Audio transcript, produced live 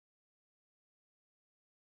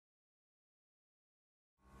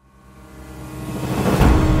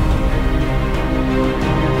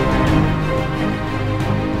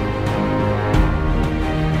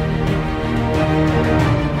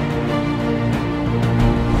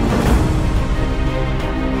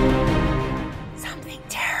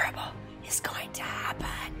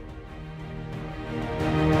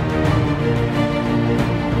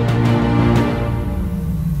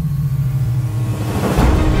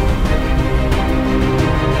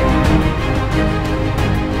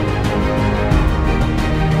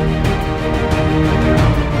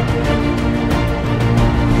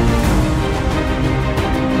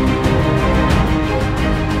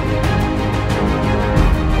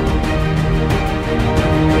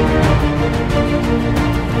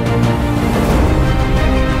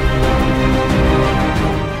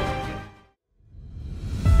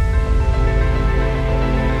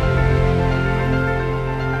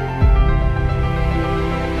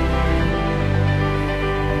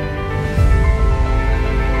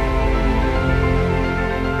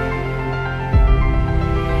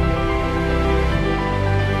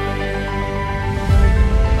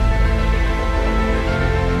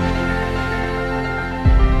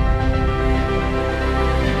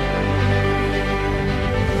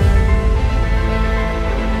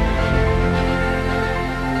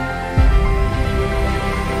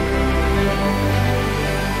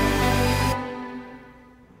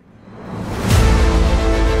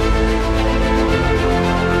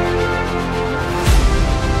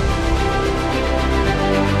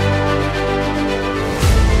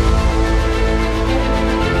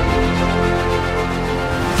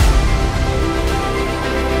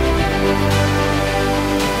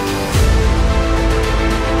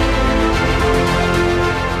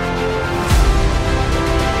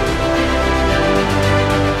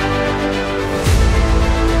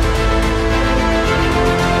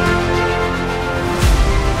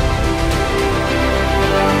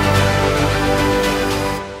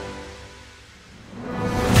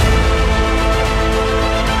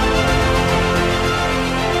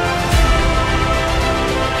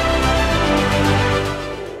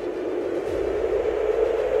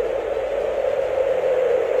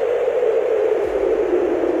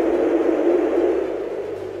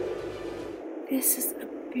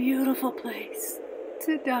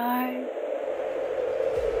to die.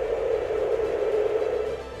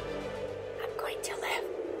 I'm going to live.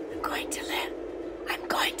 I'm going to live. I'm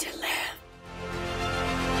going to live.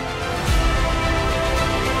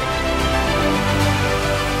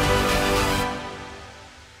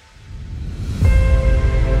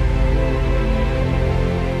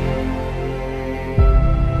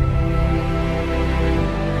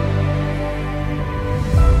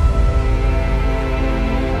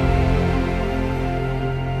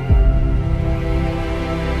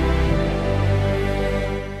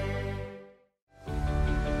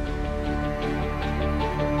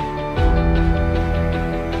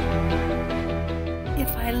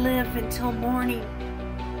 Until morning,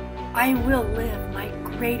 I will live my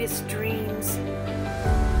greatest dreams.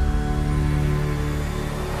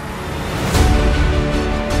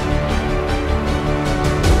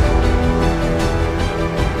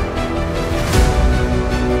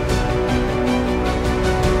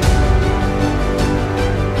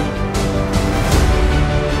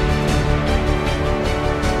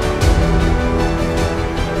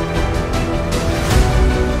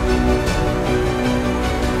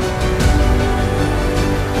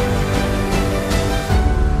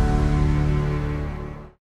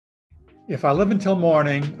 If I Live Until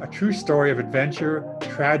Morning, A True Story of Adventure,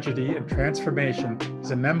 Tragedy, and Transformation is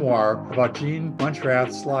a memoir about John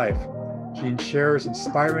Muenchrath's life. Jean shares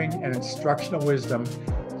inspiring and instructional wisdom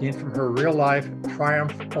gained from her real-life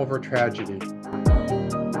triumph over tragedy.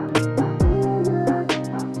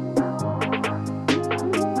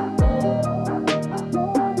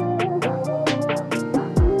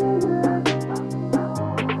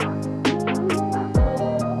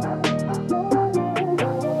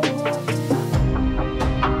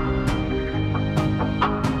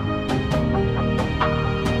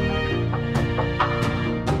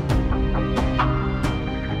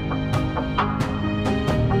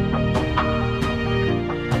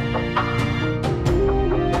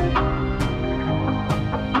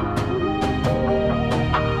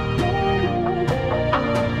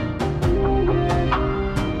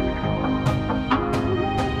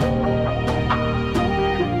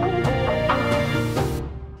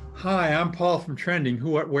 Hi, I'm Paul from Trending,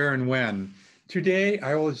 Who, What, Where, and When. Today,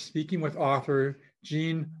 I will be speaking with author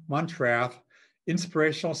John Muenchrath,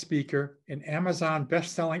 inspirational speaker and Amazon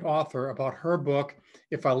best-selling author about her book,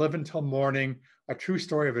 If I Live Until Morning, A True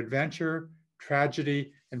Story of Adventure,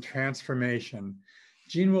 Tragedy, and Transformation.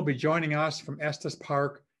 Jean will be joining us from Estes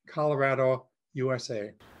Park, Colorado,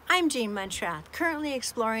 USA. I'm John Muenchrath, currently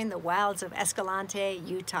exploring the wilds of Escalante,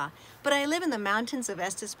 Utah, but I live in the mountains of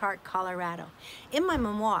Estes Park, Colorado. In my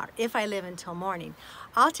memoir, If I Live Until Morning,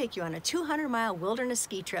 I'll take you on a 200-mile wilderness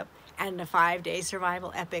ski trip and a 5-day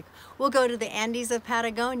survival epic. We'll go to the Andes of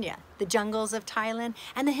Patagonia, the jungles of Thailand,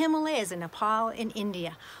 and the Himalayas in Nepal and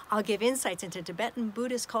India. I'll give insights into Tibetan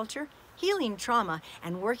Buddhist culture, healing trauma,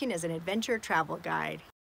 and working as an adventure travel guide.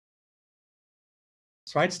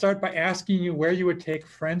 So I'd start by asking you where you would take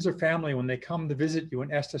friends or family when they come to visit you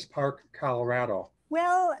in Estes Park, Colorado.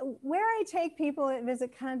 Well, where I take people to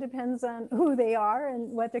visit kind of depends on who they are and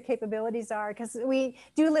what their capabilities are, because we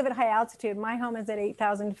do live at high altitude. My home is at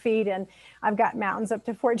 8,000 feet, and I've got mountains up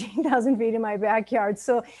to 14,000 feet in my backyard.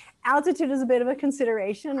 So altitude is a bit of a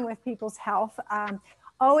consideration with people's health.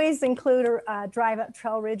 Always include a drive up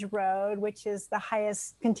Trail Ridge Road, which is the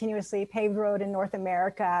highest continuously paved road in North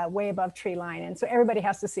America, way above tree line. And so everybody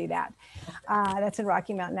has to see that. That's in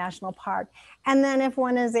Rocky Mountain National Park. And then if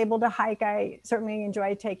one is able to hike, I certainly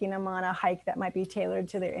enjoy taking them on a hike that might be tailored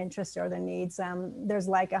to their interests or their needs. There's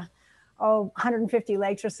like 150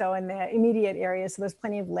 lakes or so in the immediate area. So there's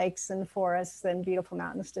plenty of lakes and forests and beautiful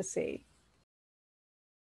mountains to see.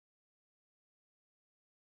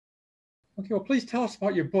 Okay, well, please tell us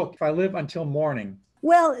about your book, If I Live Until Morning.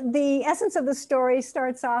 Well, the essence of the story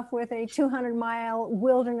starts off with a 200-mile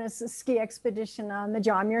wilderness ski expedition on the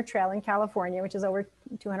John Muir Trail in California, which is over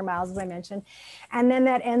 200 miles, as I mentioned. And then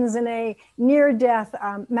that ends in a near-death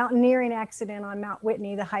mountaineering accident on Mount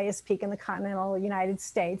Whitney, the highest peak in the continental United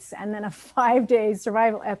States, and then a 5-day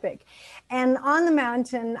survival epic. And on the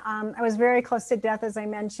mountain, I was very close to death, as I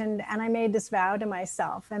mentioned, and I made this vow to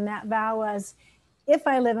myself. And that vow was, if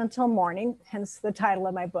I live until morning, hence the title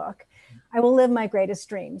of my book, I will live my greatest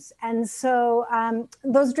dreams. And so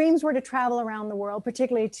those dreams were to travel around the world,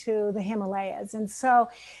 particularly to the Himalayas. And so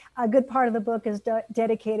a good part of the book is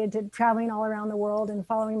dedicated to traveling all around the world and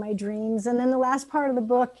following my dreams. And then the last part of the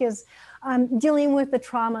book is dealing with the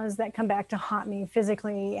traumas that come back to haunt me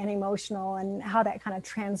physically and emotional, and how that kind of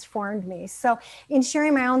transformed me. So in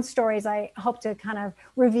sharing my own stories, I hope to kind of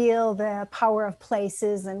reveal the power of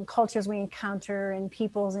places and cultures we encounter and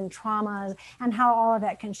peoples and traumas, and how all of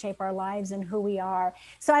that can shape our lives and who we are.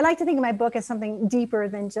 So I like to think of my book as something deeper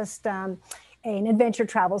than just an adventure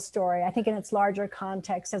travel story. I think in its larger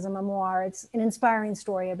context as a memoir, it's an inspiring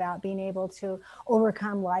story about being able to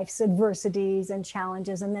overcome life's adversities and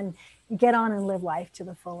challenges and then get on and live life to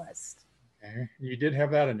the fullest. Okay. You did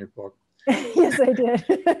have that in your book. Yes, I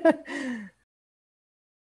did.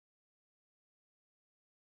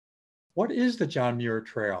 What is the John Muir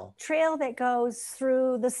Trail? Trail that goes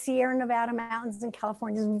through the Sierra Nevada mountains in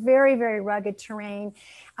California. Is very, very rugged terrain.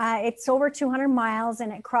 It's over 200 miles,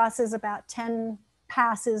 and it crosses about 10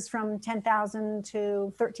 passes from 10,000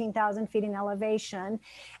 to 13,000 feet in elevation.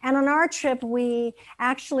 And on our trip, we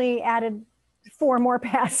actually added 4 more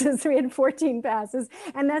passes. We had 14 passes.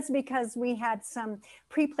 And that's because we had some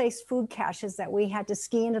pre-placed food caches that we had to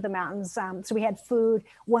ski into the mountains. So we had food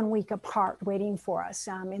 1 week apart waiting for us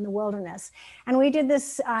in the wilderness. And we did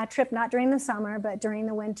this trip not during the summer, but during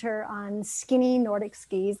the winter on skinny Nordic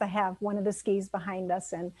skis. I have one of the skis behind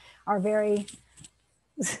us and our very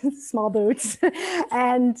small boots.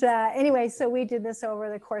 And anyway, so we did this over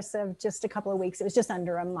the course of just a couple of weeks. It was just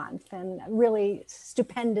under a month, and really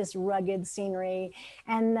stupendous, rugged scenery.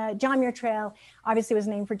 And John Muir Trail obviously was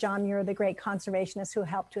named for John Muir, the great conservationist who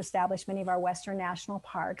helped to establish many of our Western national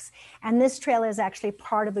parks. And this trail is actually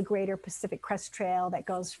part of the greater Pacific Crest Trail that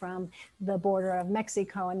goes from the border of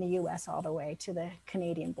Mexico and the US all the way to the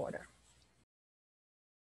Canadian border.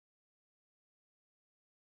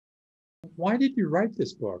 Why did you write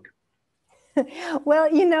this book?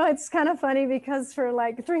 Well, you know, it's kind of funny because for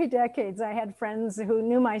like 3 decades, I had friends who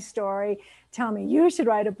knew my story tell me, you should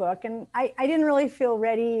write a book. And I didn't really feel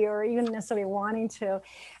ready or even necessarily wanting to.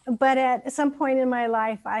 But at some point in my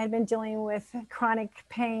life, I had been dealing with chronic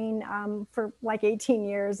pain for like 18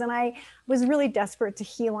 years. And I was really desperate to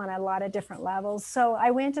heal on a lot of different levels. So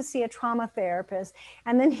I went to see a trauma therapist.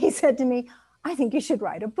 And then he said to me, I think you should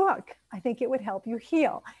write a book. I think it would help you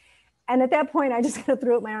heal. And at that point, I just kind of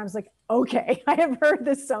threw up my arms like, okay, I have heard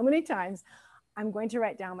this so many times. I'm going to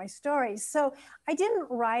write down my story. So I didn't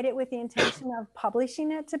write it with the intention of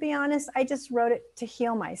publishing it, to be honest. I just wrote it to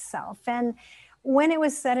heal myself. And when it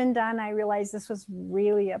was said and done, I realized this was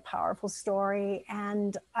really a powerful story.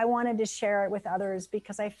 And I wanted to share it with others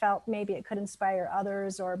because I felt maybe it could inspire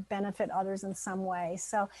others or benefit others in some way.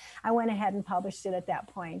 So I went ahead and published it at that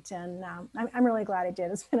point. And I'm really glad I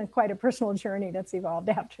did. It's been quite a personal journey that's evolved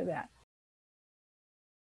after that.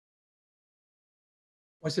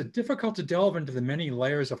 Was it difficult to delve into the many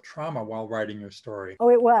layers of trauma while writing your story?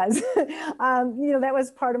 Oh, it was. You know, that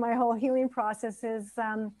was part of my whole healing process is,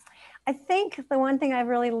 I think the one thing I've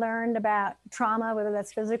really learned about trauma, whether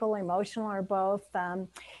that's physical, or emotional, or both,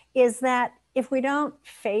 is that if we don't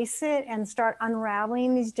face it and start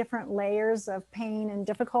unraveling these different layers of pain and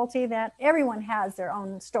difficulty, that everyone has their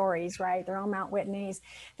own stories, right? Their own Mount Whitneys,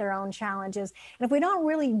 their own challenges. And if we don't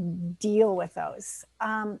really deal with those,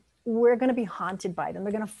 we're going to be haunted by them.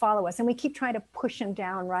 They're going to follow us. And we keep trying to push them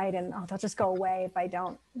down, right? And they'll just go away if I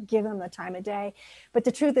don't give them the time of day. But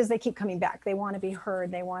the truth is they keep coming back. They want to be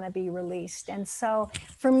heard. They want to be released. And so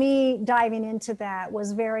for me, diving into that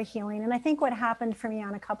was very healing. And I think what happened for me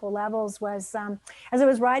on a couple levels was, as I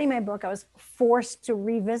was writing my book, I was forced to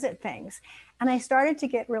revisit things. And I started to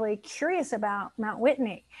get really curious about Mount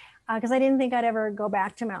Whitney because I didn't think I'd ever go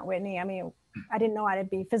back to Mount Whitney. I mean, I didn't know I'd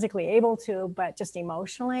be physically able to, but just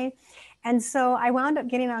emotionally. And so I wound up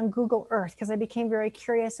getting on Google Earth because I became very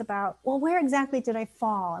curious about, well, where exactly did I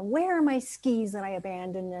fall? And where are my skis that I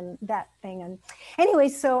abandoned and that thing? And anyway,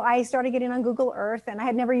 so I started getting on Google Earth, and I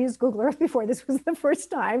had never used Google Earth before. This was the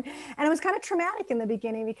first time. And it was kind of traumatic in the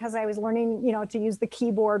beginning because I was learning, you know, to use the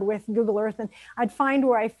keyboard with Google Earth, and I'd find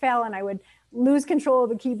where I fell and I would lose control of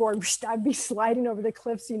the keyboard. I'd be sliding over the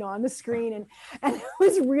cliffs, you know, on the screen. And it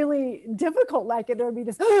was really difficult. Like there would be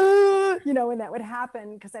this, you know, when that would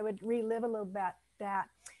happen, because I would relive a little bit that.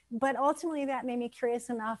 But ultimately that made me curious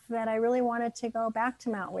enough that I really wanted to go back to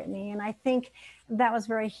Mount Whitney. And I think that was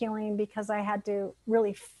very healing because I had to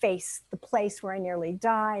really face the place where I nearly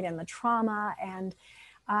died and the trauma. And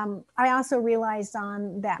I also realized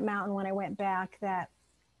on that mountain when I went back that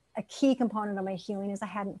a key component of my healing is I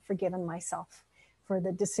hadn't forgiven myself for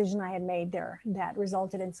the decision I had made there that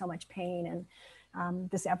resulted in so much pain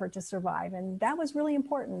and this effort to survive. And that was really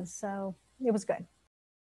important. So it was good.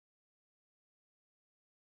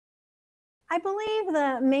 I believe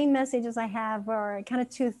the main messages I have are kind of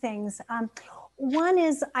 2 things. One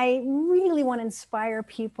is I really want to inspire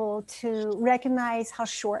people to recognize how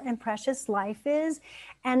short and precious life is,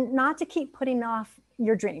 and not to keep putting off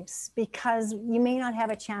your dreams, because you may not have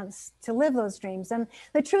a chance to live those dreams. And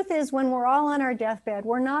the truth is, when we're all on our deathbed,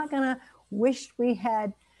 we're not going to wish we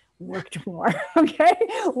had worked more. Okay,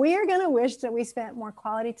 we are going to wish that we spent more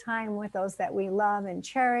quality time with those that we love and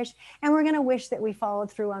cherish, and we're going to wish that we followed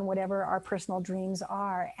through on whatever our personal dreams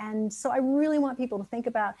are. And so I really want people to think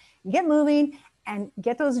about, get moving and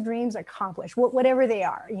get those dreams accomplished, whatever they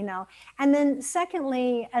are, you know. And then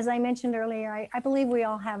secondly, as I mentioned earlier, I believe we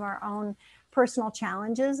all have our own personal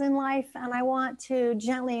challenges in life, and I want to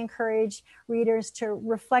gently encourage readers to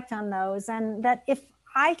reflect on those, and that if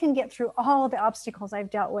I can get through all the obstacles I've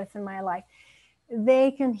dealt with in my life,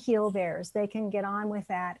 they can heal theirs. They can get on with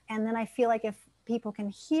that. And then I feel like if people can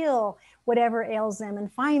heal whatever ails them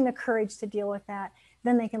and find the courage to deal with that,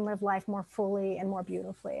 then they can live life more fully and more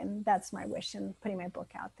beautifully. And that's my wish in putting my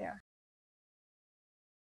book out there.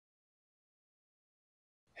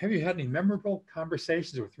 Have you had any memorable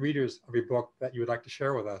conversations with readers of your book that you would like to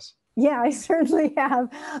share with us? Yeah, I certainly have.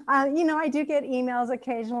 You know, I do get emails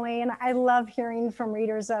occasionally, and I love hearing from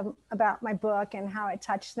readers about my book and how it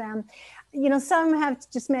touched them. You know, some have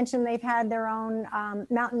just mentioned they've had their own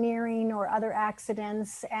mountaineering or other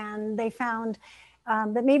accidents, and they found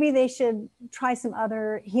that maybe they should try some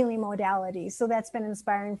other healing modalities. So that's been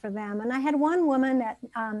inspiring for them. And I had one woman that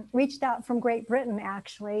reached out from Great Britain,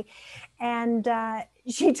 actually, and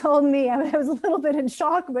she told me, I was a little bit in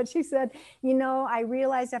shock, but she said, you know, I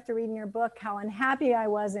realized after reading your book how unhappy I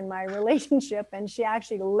was in my relationship. And she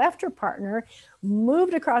actually left her partner,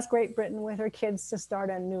 moved across Great Britain with her kids to start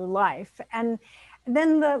a new life. And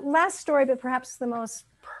then the last story, but perhaps the most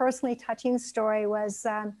personally touching story, was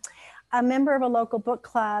a member of a local book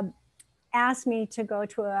club asked me to go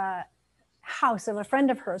to a house of a friend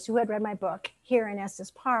of hers who had read my book here in Estes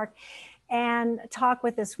Park and talk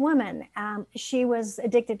with this woman. She was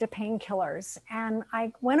addicted to painkillers. And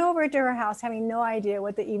I went over to her house having no idea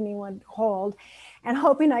what the evening would hold and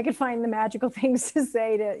hoping I could find the magical things to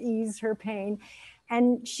say to ease her pain.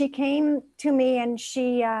 And she came to me and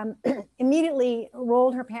she immediately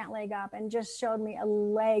rolled her pant leg up and just showed me a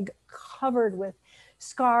leg covered with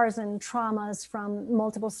scars and traumas from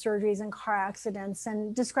multiple surgeries and car accidents,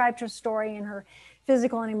 and described her story and her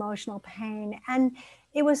physical and emotional pain. And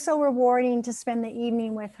it was so rewarding to spend the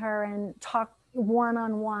evening with her and talk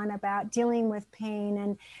one-on-one about dealing with pain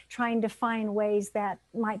and trying to find ways that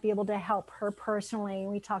might be able to help her personally.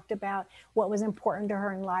 We talked about what was important to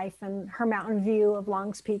her in life, and her mountain view of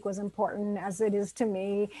Long's Peak was important as it is to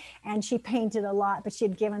me. And she painted a lot, but she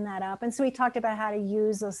had given that up. And so we talked about how to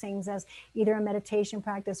use those things as either a meditation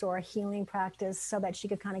practice or a healing practice so that she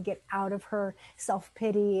could kind of get out of her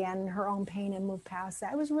self-pity and her own pain and move past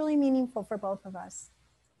that. It was really meaningful for both of us.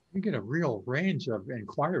 You get a real range of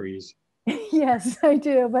inquiries. Yes, I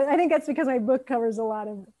do. But I think that's because my book covers a lot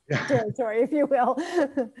of territory, if you will,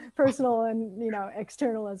 personal and, you know,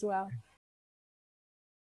 external as well.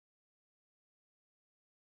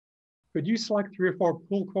 Could you select 3 or 4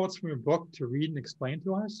 pull quotes from your book to read and explain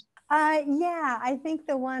to us? Yeah, I think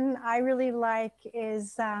the one I really like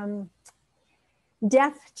is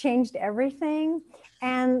death changed everything.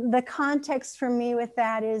 And the context for me with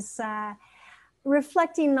that is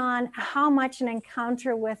reflecting on how much an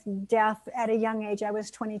encounter with death at a young age, I was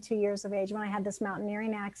 22 years of age when I had this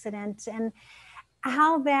mountaineering accident, and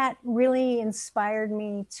how that really inspired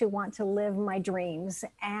me to want to live my dreams.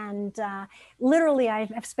 And literally,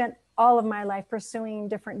 I've spent all of my life pursuing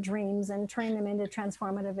different dreams and turning them into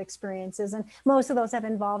transformative experiences. And most of those have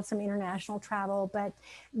involved some international travel, but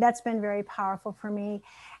that's been very powerful for me.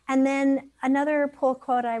 And then another pull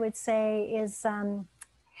quote I would say is,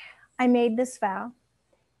 I made this vow: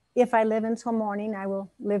 if I live until morning, I will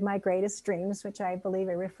live my greatest dreams, which I believe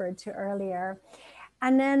I referred to earlier.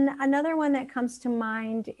 And then another one that comes to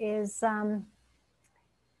mind is, I'm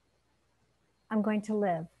going to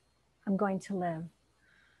live, I'm going to live,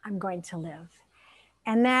 I'm going to live.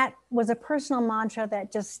 And that was a personal mantra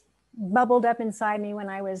that just bubbled up inside me when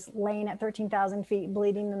I was laying at 13,000 feet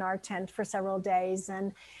bleeding in our tent for several days.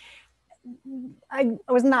 And I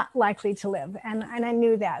was not likely to live, and I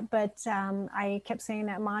knew that, but I kept saying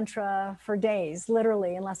that mantra for days,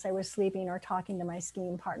 literally, unless I was sleeping or talking to my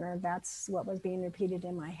skiing partner. That's what was being repeated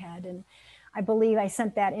in my head. And I believe I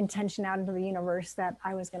sent that intention out into the universe that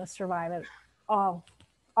I was going to survive at all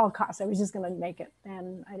costs. I was just going to make it,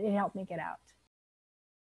 and it helped me get out.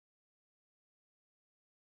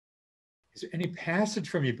 Is there any passage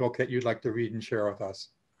from your book that you'd like to read and share with us?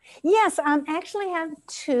 Yes, actually have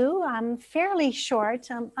two. Fairly short.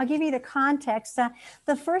 I'll give you the context.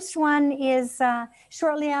 The first one is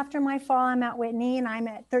shortly after my fall, I'm at Whitney and I'm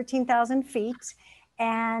at 13,000 feet.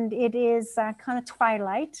 And it is kind of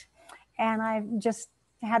twilight. And I've just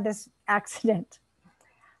had this accident.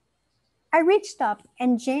 I reached up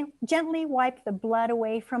and gently wiped the blood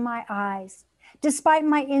away from my eyes. Despite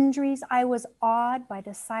my injuries, I was awed by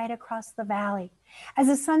the sight across the valley. As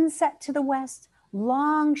the sun set to the west,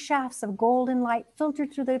 long shafts of golden light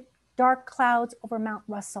filtered through the dark clouds over Mount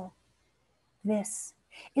Russell. This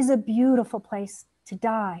is a beautiful place to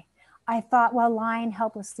die, I thought while lying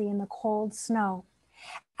helplessly in the cold snow.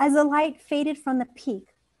 As the light faded from the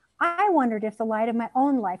peak, I wondered if the light of my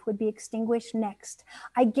own life would be extinguished next.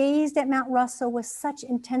 I gazed at Mount Russell with such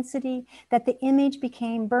intensity that the image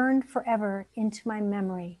became burned forever into my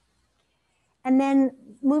memory. And then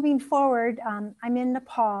moving forward, I'm in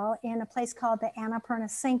Nepal in a place called the Annapurna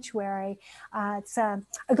Sanctuary. It's a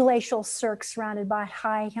glacial cirque surrounded by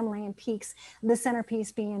high Himalayan peaks, the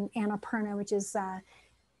centerpiece being Annapurna, which is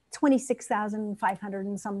 26,500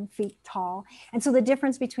 and some feet tall. And so the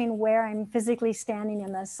difference between where I'm physically standing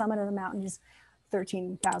and the summit of the mountain is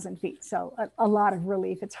 13,000 feet. So a lot of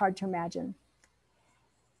relief. It's hard to imagine.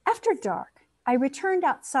 After dark, I returned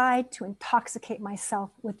outside to intoxicate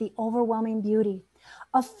myself with the overwhelming beauty.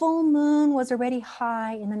 A full moon was already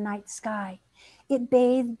high in the night sky. It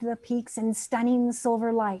bathed the peaks in stunning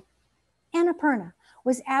silver light. Annapurna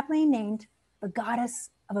was aptly named the goddess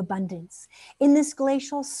of abundance. In this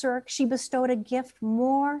glacial cirque, she bestowed a gift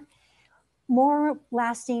more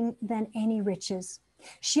lasting than any riches.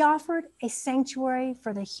 She offered a sanctuary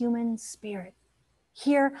for the human spirit.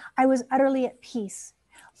 Here, I was utterly at peace.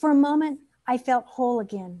 For a moment, I felt whole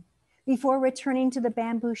again. Before returning to the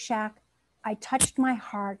bamboo shack, I touched my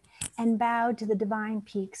heart and bowed to the divine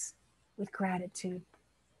peaks with gratitude.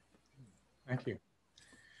 Thank you.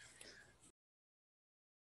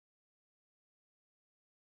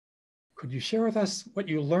 Could you share with us what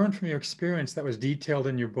you learned from your experience that was detailed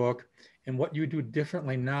in your book and what you do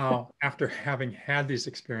differently now after having had these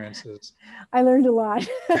experiences? I learned a lot.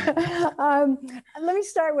 Let me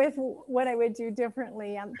start with what I would do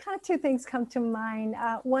differently. Kind of two things come to mind.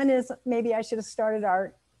 One is maybe I should have started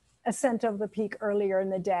our ascent of the peak earlier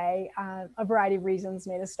in the day. A variety of reasons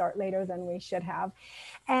made us start later than we should have.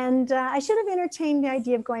 And I should have entertained the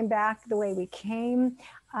idea of going back the way we came.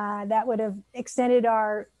 That would have extended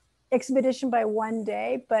our expedition by 1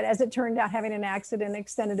 day, but as it turned out, having an accident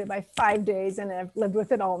extended it by 5 days, and I've lived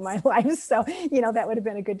with it all my life. So, that would have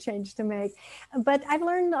been a good change to make. But I've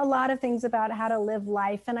learned a lot of things about how to live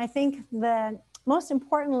life. And I think the most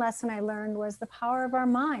important lesson I learned was the power of our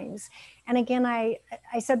minds. And again, I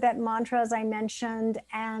said that mantra, as I mentioned,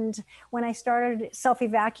 and when I started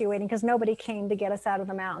self-evacuating, because nobody came to get us out of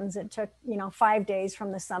the mountains, it took, 5 days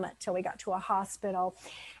from the summit till we got to a hospital.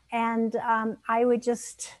 And I would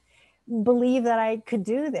just believe that I could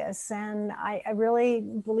do this. And I really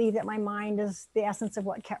believe that my mind is the essence of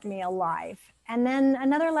what kept me alive. And then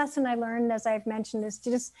another lesson I learned, as I've mentioned, is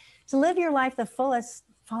to live your life the fullest,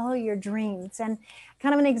 follow your dreams. And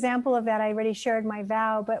kind of an example of that, I already shared my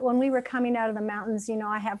vow, but when we were coming out of the mountains,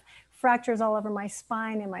 I have fractures all over my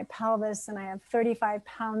spine and my pelvis, and I have 35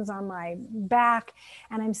 pounds on my back,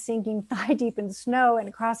 and I'm sinking thigh deep in snow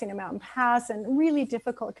and crossing a mountain pass and really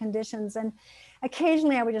difficult conditions. And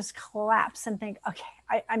occasionally I would just collapse and think,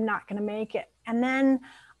 okay, I'm not going to make it. And then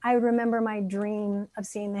I would remember my dream of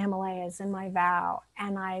seeing the Himalayas and my vow,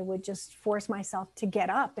 and I would just force myself to get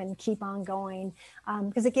up and keep on going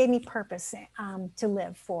because it gave me purpose to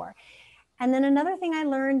live for. And then another thing I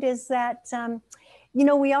learned is that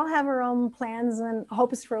we all have our own plans and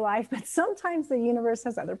hopes for life, but sometimes the universe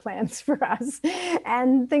has other plans for us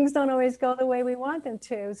and things don't always go the way we want them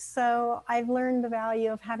to. So I've learned the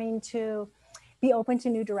value of having to be open to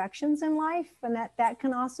new directions in life, and that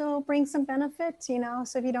can also bring some benefit,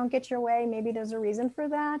 so if you don't get your way, maybe there's a reason for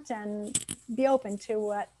that, and be open to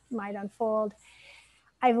what might unfold.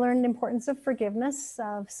 I've learned the importance of forgiveness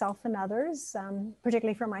of self and others,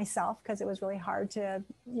 particularly for myself, because it was really hard to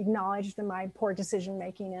acknowledge my poor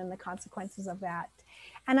decision-making and the consequences of that.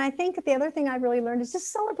 And I think the other thing I really learned is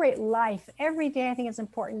just celebrate life. Every day, I think it's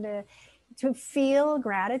important to feel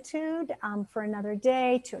gratitude for another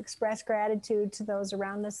day, to express gratitude to those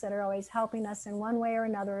around us that are always helping us in one way or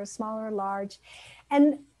another, small or large.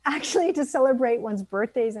 And actually to celebrate one's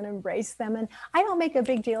birthdays and embrace them. And I don't make a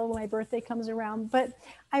big deal when my birthday comes around, but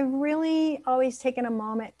I really always taken a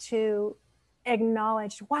moment to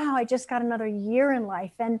acknowledge, wow, I just got another year in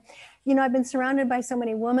life. And, I've been surrounded by so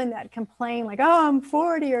many women that complain like, oh, I'm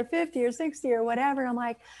 40 or 50 or 60 or whatever. And I'm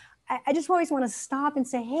like, I just always want to stop and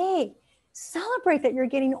say, hey, celebrate that you're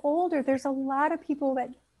getting older. There's a lot of people that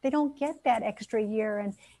they don't get that extra year,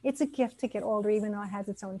 and it's a gift to get older, even though it has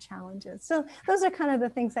its own challenges. So those are kind of the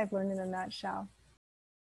things I've learned in a nutshell.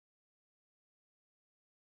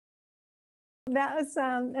 That was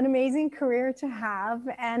an amazing career to have,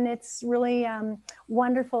 and it's really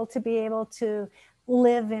wonderful to be able to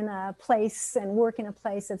live in a place and work in a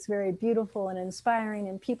place that's very beautiful and inspiring,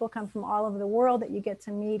 and people come from all over the world that you get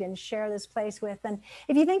to meet and share this place with. And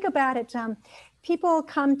if you think about it, people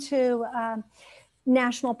come to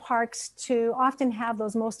national parks to often have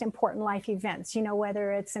those most important life events, you know,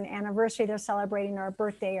 whether it's an anniversary they're celebrating or a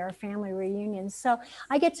birthday or a family reunion. So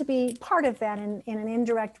I get to be part of that in an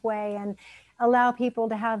indirect way and allow people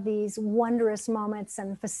to have these wondrous moments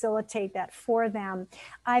and facilitate that for them.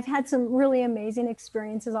 I've had some really amazing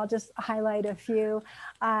experiences. I'll just highlight a few.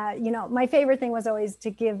 You know, my favorite thing was always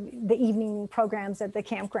to give the evening programs at the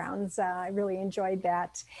campgrounds. I really enjoyed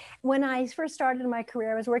that. When I first started my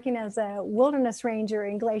career, I was working as a wilderness ranger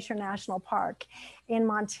in Glacier National Park in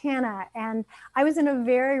Montana, and I was in a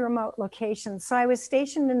very remote location. So I was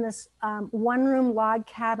stationed in this one-room log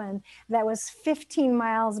cabin that was 15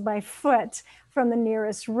 miles by foot from the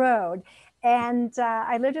nearest road. And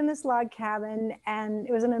I lived in this log cabin, and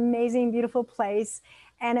it was an amazing, beautiful place.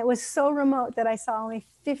 And it was so remote that I saw only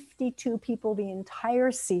 52 people the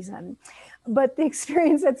entire season. But the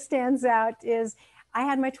experience that stands out is I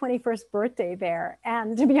had my 21st birthday there.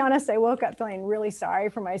 And to be honest, I woke up feeling really sorry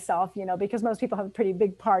for myself, you know, because most people have a pretty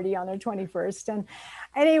big party on their 21st. And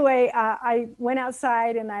anyway, I went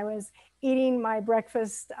outside and I was eating my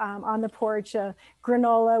breakfast on the porch,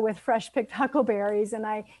 granola with fresh picked huckleberries. And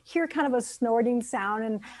I hear kind of a snorting sound.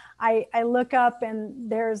 And I look up and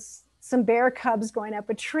there's some bear cubs going up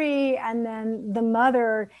a tree, and then the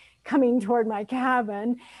mother coming toward my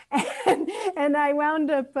cabin. And I wound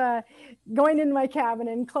up going into my cabin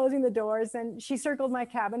and closing the doors, and she circled my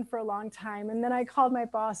cabin for a long time. And then I called my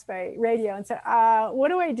boss by radio and said, what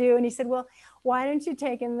do I do? And he said, well, why don't you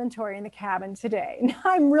take inventory in the cabin today? Now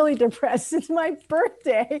I'm really depressed. It's my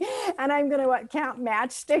birthday and I'm going to count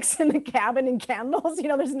matchsticks in the cabin and candles. You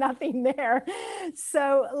know, there's nothing there.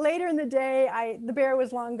 So later in the day, the bear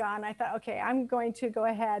was long gone. I thought, okay, I'm going to go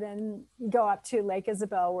ahead and go up to Lake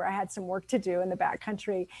Isabel, where I had some work to do in the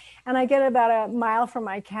backcountry. And I get about a mile from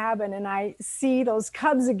my cabin and I see those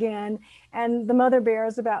cubs again. And the mother bear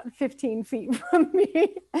is about 15 feet from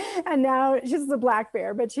me. And now she's the black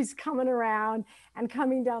bear, but she's coming around and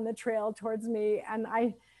coming down the trail towards me. And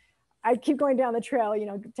I keep going down the trail, you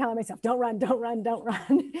know, telling myself, don't run, don't run, don't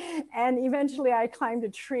run. And eventually I climbed a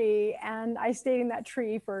tree and I stayed in that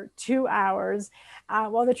tree for 2 hours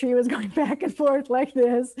while the tree was going back and forth like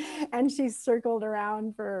this. And she circled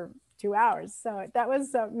around for 2 hours. So that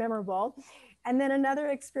was memorable. And then another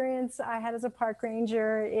experience I had as a park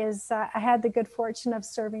ranger is I had the good fortune of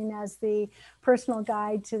serving as the personal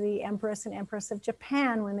guide to the Empress and Empress of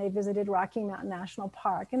Japan when they visited Rocky Mountain National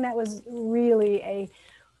Park. And that was really a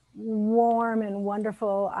warm and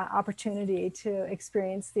wonderful opportunity to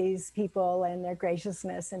experience these people and their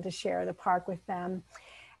graciousness and to share the park with them.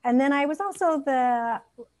 And then I was also the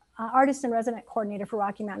artist and resident coordinator for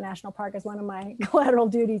Rocky Mountain National Park as one of my collateral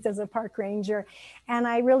duties as a park ranger. And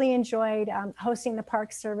I really enjoyed hosting the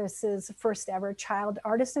Park Service's first ever child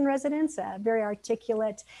artist in residence, a very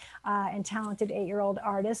articulate and talented 8-year-old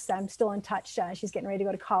artist. I'm still in touch. She's getting ready to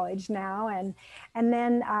go to college now. And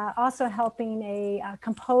then also helping a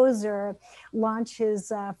composer launch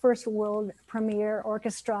his first world premiere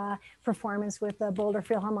orchestra performance with the Boulder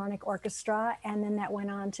Philharmonic Orchestra. And then that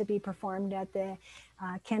went on to be performed at the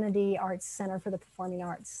Kennedy Arts Center for the Performing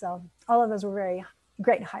Arts. So all of those were very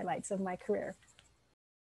great highlights of my career.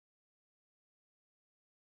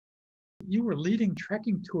 You were leading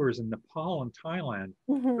trekking tours in Nepal and Thailand.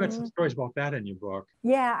 You had some stories about that in your book.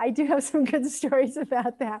 Yeah, I do have some good stories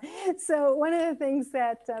about that. So one of the things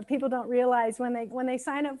that people don't realize when they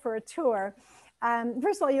sign up for a tour,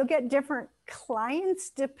 first of all, you'll get different clients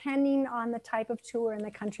depending on the type of tour in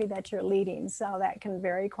the country that you're leading. So that can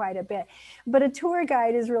vary quite a bit. But a tour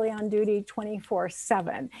guide is really on duty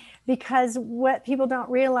 24/7, because what people don't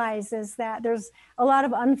realize is that there's a lot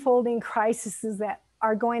of unfolding crises that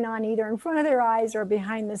are going on either in front of their eyes or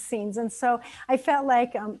behind the scenes. And so I felt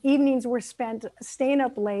like evenings were spent staying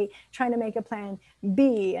up late, trying to make a plan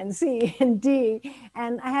B and C and D.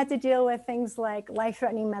 And I had to deal with things like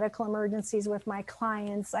life-threatening medical emergencies with my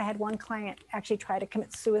clients. I had one client actually try to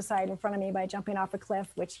commit suicide in front of me by jumping off a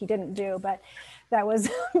cliff, which he didn't do, but that was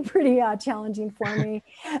pretty challenging for me.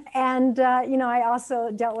 And, you know, I also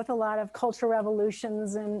dealt with a lot of cultural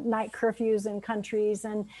revolutions and night curfews in countries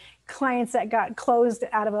and clients that got closed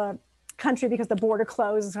closed out of a country because the border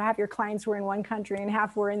closed. So half your clients were in one country and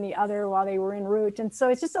half were in the other while they were en route. And so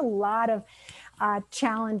it's just a lot of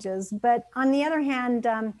challenges. But on the other hand,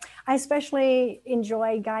 I especially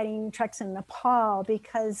enjoy guiding treks in Nepal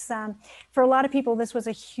because for a lot of people, this was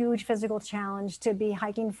a huge physical challenge to be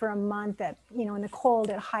hiking for a month at, in the cold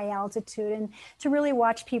at high altitude, and to really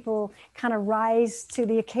watch people kind of rise to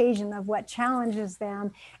the occasion of what challenges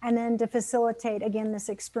them, and then to facilitate, again, this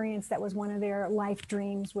experience that was one of their life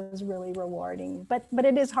dreams was really rewarding. But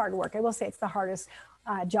it is hard work. I will say it's the hardest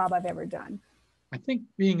job I've ever done. I think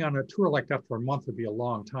being on a tour like that for a month would be a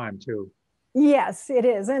long time too. Yes, it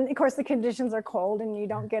is. And of course the conditions are cold and you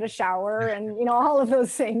don't get a shower and all of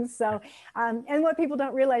those things. So, and what people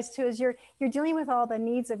don't realize too is you're dealing with all the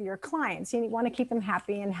needs of your clients. You want to keep them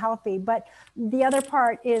happy and healthy. But the other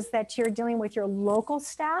part is that you're dealing with your local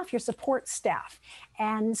staff, your support staff.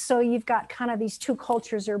 And so you've got kind of these two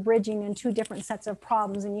cultures you're bridging in two different sets of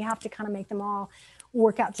problems, and you have to kind of make them all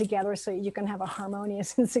work out together so you can have a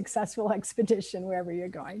harmonious and successful expedition wherever you're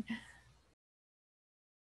going.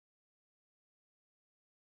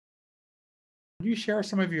 Can you share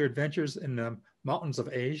some of your adventures in the mountains of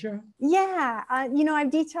Asia? Yeah, I've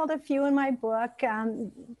detailed a few in my book.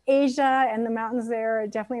 Asia and the mountains there are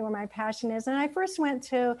definitely where my passion is. And I first went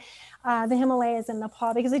to the Himalayas in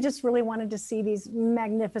Nepal because I just really wanted to see these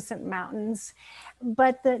magnificent mountains.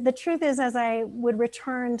 But the truth is, as I would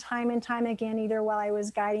return time and time again, either while I was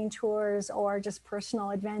guiding tours or just personal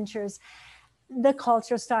adventures, the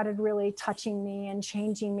culture started really touching me and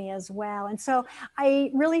changing me as well. And so I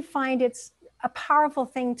really find it's a powerful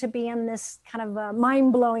thing to be in this kind of a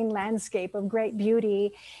mind-blowing landscape of great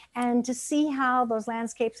beauty, and to see how those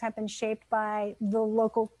landscapes have been shaped by the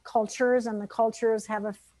local cultures, and the cultures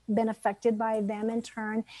have been affected by them in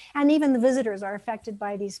turn, and even the visitors are affected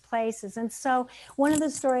by these places. And so one of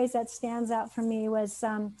the stories that stands out for me was,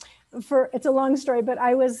 it's a long story, but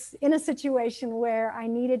I was in a situation where I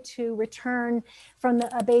needed to return from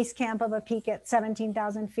a base camp of a peak at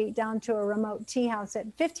 17,000 feet down to a remote tea house at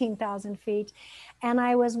 15,000 feet. And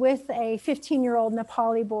I was with a 15-year-old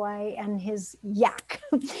Nepali boy and his yak.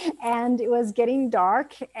 And it was getting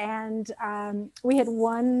dark, and we had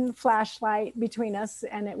one flashlight between us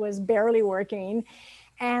and it was barely working.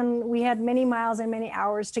 And we had many miles and many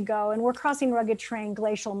hours to go. And we're crossing rugged terrain,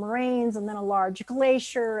 glacial moraines, and then a large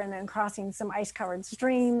glacier, and then crossing some ice-covered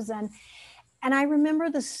streams. And I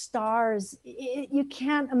remember the stars. You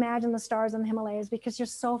can't imagine the stars in the Himalayas because you're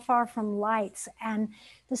so far from lights. And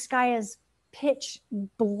the sky is pitch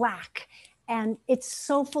black. And it's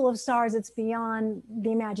so full of stars, it's beyond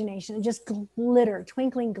the imagination. It just glitter,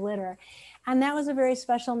 twinkling glitter. And that was a very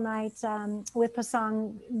special night with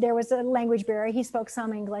Pasang. There was a language barrier. He spoke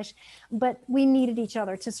some English, but we needed each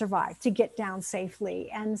other to survive, to get down safely.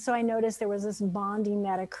 And so I noticed there was this bonding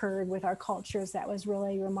that occurred with our cultures that was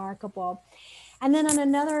really remarkable. And then on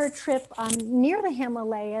another trip near the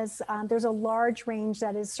Himalayas, there's a large range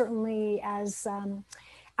that is certainly as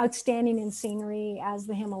outstanding in scenery as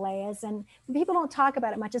the Himalayas. And people don't talk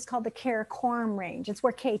about it much. It's called the Karakoram Range. It's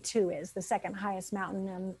where K2 is, the second highest mountain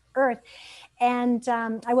on Earth. And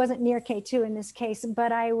I wasn't near K2 in this case,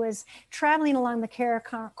 but I was traveling along the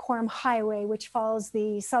Karakoram Highway, which follows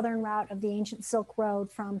the southern route of the ancient Silk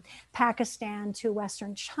Road from Pakistan to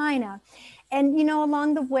Western China. And,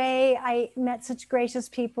 along the way, I met such gracious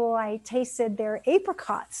people. I tasted their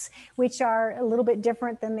apricots, which are a little bit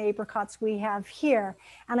different than the apricots we have here.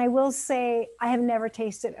 And I will say, I have never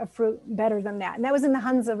tasted a fruit better than that. And that was in the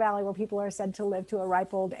Hunza Valley, where people are said to live to a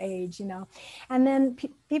ripe old age, And then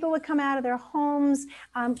people would come out of their homes,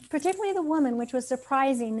 particularly the woman, which was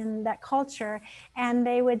surprising in that culture. And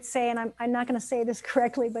they would say, and I'm not going to say this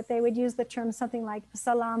correctly, but they would use the term something like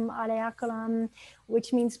Salam Alaikum,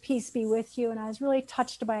 which means peace be with you. And I was really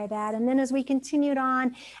touched by that. And then as we continued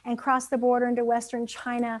on and crossed the border into Western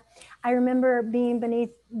China, I remember being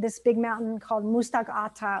beneath this big mountain called Mustaq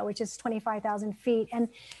Ata, which is 25,000 feet. And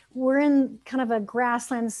we're in kind of a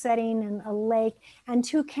grassland setting and a lake, and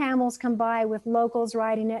two camels come by with locals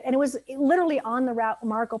riding it. And it was literally on the route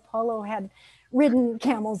Marco Polo had ridden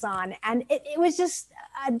camels on. And it was just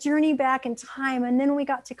a journey back in time. And then we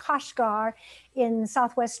got to Kashgar in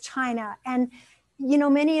southwest China. And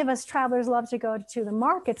many of us travelers love to go to the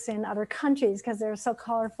markets in other countries because they're so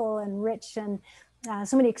colorful and rich, and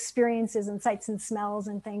so many experiences and sights and smells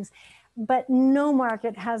and things. But no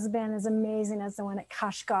market has been as amazing as the one at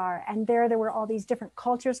Kashgar. And there were all these different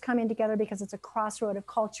cultures coming together because it's a crossroad of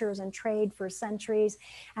cultures and trade for centuries.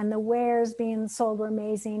 And the wares being sold were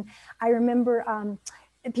amazing. I remember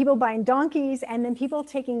people buying donkeys, and then people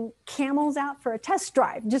taking camels out for a test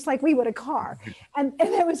drive, just like we would a car. And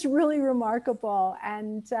it was really remarkable.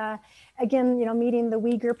 And again, you know, meeting the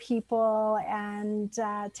Uyghur people and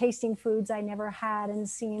tasting foods I never had and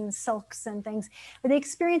seeing silks and things. But the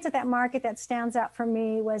experience at that market that stands out for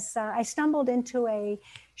me was I stumbled into a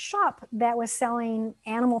shop that was selling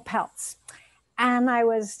animal pelts. And I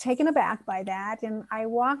was taken aback by that. And I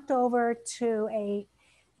walked over to a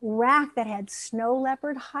rack that had snow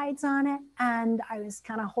leopard hides on it. And I was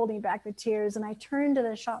kind of holding back the tears. And I turned to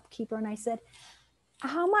the shopkeeper and I said,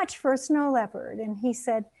 "How much for a snow leopard?" And he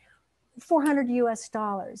said, $400 US.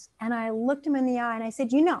 And I looked him in the eye and I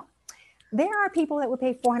said, "You know, there are people that would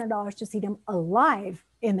pay $400 to see them alive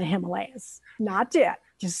in the Himalayas, not dead.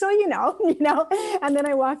 Just so you know, And then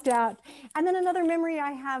I walked out. And then another memory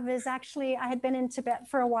I have is actually I had been in Tibet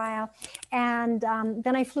for a while, and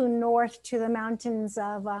then I flew north to the mountains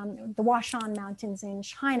of the Washan Mountains in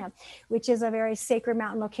China, which is a very sacred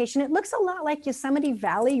mountain location. It looks a lot like Yosemite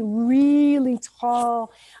Valley, really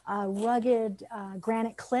tall, rugged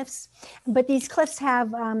granite cliffs. But these cliffs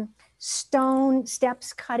have stone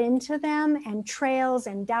steps cut into them and trails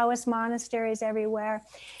and Taoist monasteries everywhere.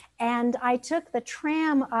 And I took the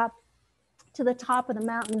tram up to the top of the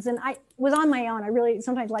mountains, and I was on my own. I really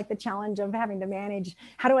sometimes like the challenge of having to manage,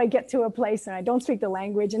 how do I get to a place and I don't speak the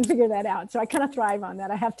language and figure that out. So I kind of thrive on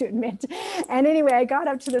that, I have to admit. And anyway, I got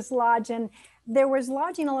up to this lodge, and there was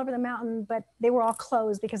lodging all over the mountain, but they were all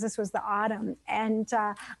closed because this was the autumn. And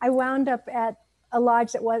I wound up at a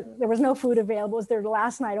lodge that there was no food available. It was their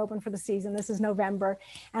last night open for the season. This is November.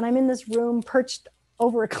 And I'm in this room perched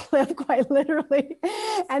over a cliff, quite literally.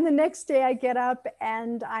 And the next day I get up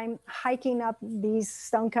and I'm hiking up these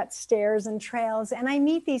stone-cut stairs and trails, and I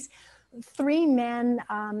meet these three men,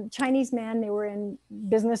 Chinese men. They were in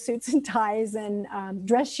business suits and ties and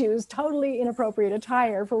dress shoes, totally inappropriate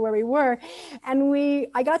attire for where we were. And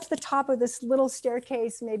I got to the top of this little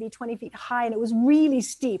staircase, maybe 20 feet high, and it was really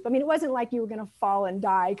steep. I mean, it wasn't like you were going to fall and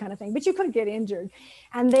die kind of thing, but you could get injured.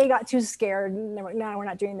 And they got too scared, and they were, "No, we're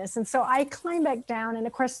not doing this." And so I climbed back down, and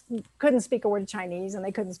of course, couldn't speak a word of Chinese, and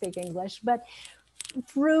they couldn't speak English. But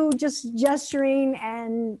through just gesturing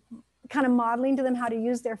and kind of modeling to them how to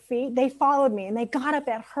use their feet, they followed me and they got up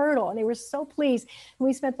that hurdle, and they were so pleased. And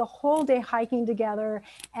we spent the whole day hiking together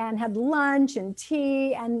and had lunch and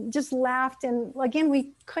tea and just laughed. And again,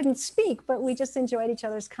 we couldn't speak, but we just enjoyed each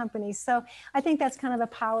other's company. So I think that's kind of the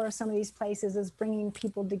power of some of these places, is bringing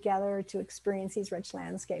people together to experience these rich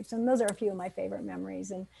landscapes. And those are a few of my favorite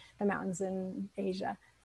memories in the mountains in Asia.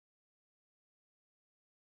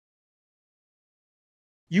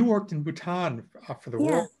 You worked in Bhutan for the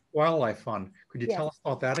World Wildlife Fund. Could you tell us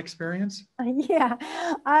about that experience? Yeah.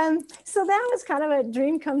 So that was kind of a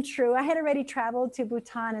dream come true. I had already traveled to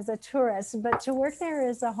Bhutan as a tourist, but to work there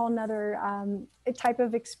is a whole nother type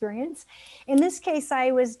of experience. In this case,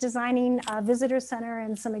 I was designing a visitor center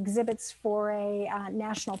and some exhibits for a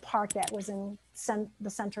national park that was in the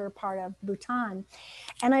center part of Bhutan.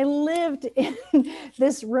 And I lived in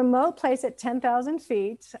this remote place at 10,000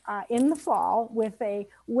 feet in the fall with a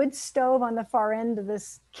wood stove on the far end of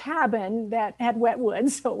this cabin that had wet wood,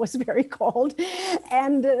 so it was very cold.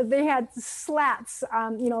 And they had slats,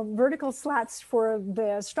 vertical slats for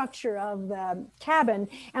the structure of the cabin.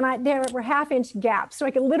 And there were half-inch gaps, so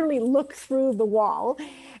I could literally look through the wall.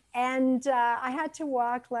 And I had to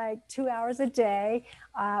walk like 2 hours a day,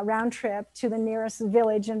 round trip to the nearest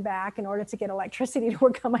village and back in order to get electricity to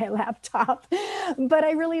work on my laptop. But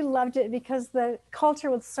I really loved it because the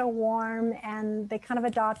culture was so warm and they kind of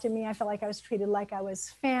adopted me. I felt like I was treated like I was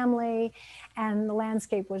family, and the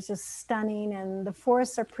landscape was just stunning. And the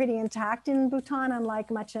forests are pretty intact in Bhutan,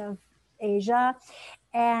 unlike much of Asia.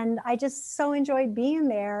 And I just so enjoyed being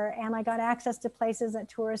there, and I got access to places that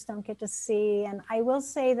tourists don't get to see. And I will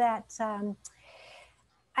say that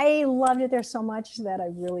I loved it there so much that I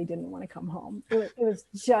really didn't want to come home. It was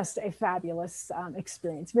just a fabulous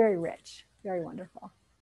experience, very rich, very wonderful.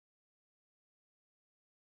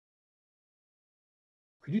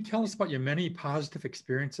 Could you tell us about your many positive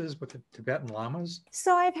experiences with the Tibetan Lamas?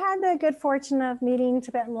 So I've had the good fortune of meeting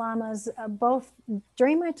Tibetan Lamas both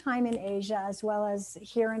during my time in Asia as well as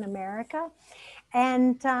here in America.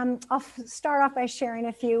 And I'll start off by sharing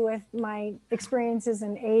a few with my experiences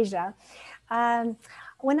in Asia.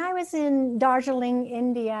 When I was in Darjeeling,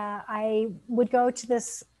 India, I would go to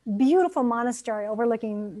this beautiful monastery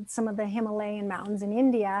overlooking some of the Himalayan mountains in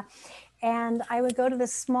India. And I would go to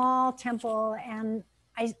this small temple, and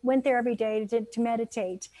I went there every day to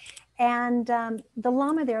meditate. And the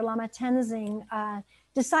Lama there, Lama Tenzing,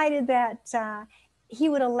 decided that he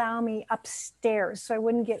would allow me upstairs so I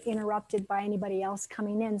wouldn't get interrupted by anybody else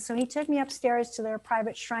coming in. So he took me upstairs to their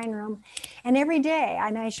private shrine room. And every day,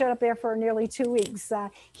 and I showed up there for nearly 2 weeks,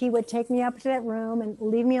 he would take me up to that room and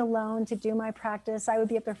leave me alone to do my practice. I would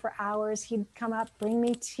be up there for hours. He'd come up, bring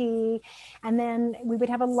me tea, and then we would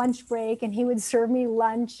have a lunch break and he would serve me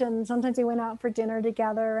lunch. And sometimes we went out for dinner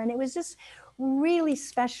together. And it was just really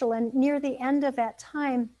special. And near the end of that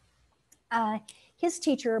time, his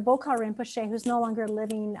teacher, Bokar Rinpoche, who's no longer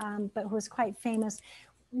living, but who was quite famous,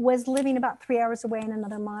 was living about 3 hours away in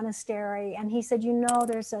another monastery. And he said, you know,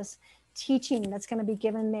 there's this teaching that's going to be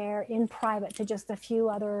given there in private to just a few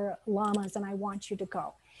other lamas, and I want you to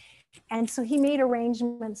go. And so he made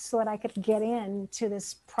arrangements so that I could get in to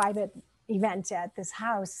this private event at this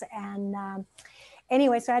house. And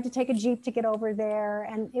anyway, so I had to take a Jeep to get over there.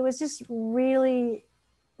 And it was just really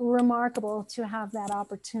remarkable to have that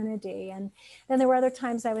opportunity. And then there were other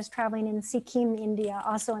times I was traveling in Sikkim, India,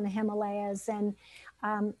 also in the Himalayas. And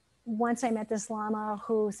once I met this Lama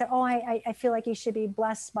who said, oh, I feel like you should be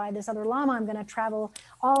blessed by this other Lama. I'm going to travel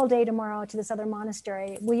all day tomorrow to this other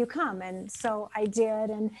monastery. Will you come? And so I did.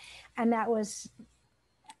 And that was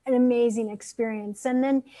an amazing experience. And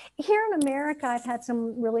then here in America, I've had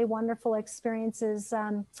some really wonderful experiences.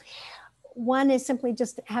 One is simply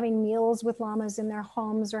just having meals with lamas in their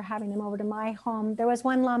homes or having them over to my home. There was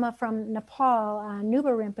one lama from Nepal,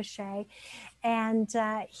 Nuba Rinpoche, and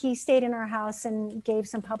he stayed in our house and gave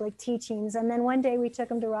some public teachings. And then one day we took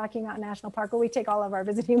him to Rocky Mountain National Park, where we take all of our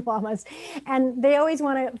visiting lamas. And they always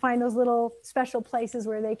want to find those little special places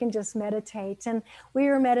where they can just meditate. And we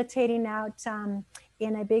were meditating out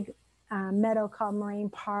in a big meadow called Moraine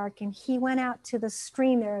Park, and he went out to the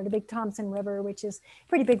stream there, the Big Thompson River, which is a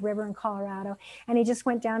pretty big river in Colorado, and he just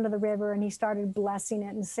went down to the river and he started blessing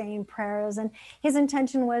it and saying prayers. And his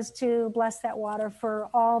intention was to bless that water for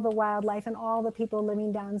all the wildlife and all the people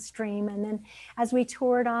living downstream. And then as we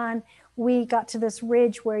toured on, we got to this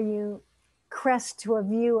ridge where you crest to a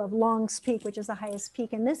view of Long's Peak, which is the highest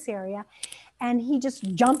peak in this area, and he just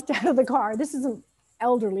jumped out of the car. This is an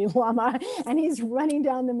elderly lama, and he's running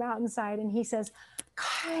down the mountainside, and he says,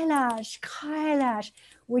 Kailash, Kailash,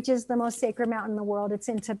 which is the most sacred mountain in the world. It's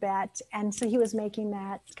in Tibet. And so he was making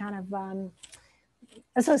that kind of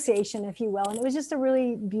association, if you will. And it was just a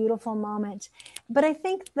really beautiful moment. But I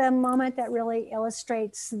think the moment that really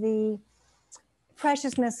illustrates the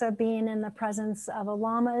preciousness of being in the presence of a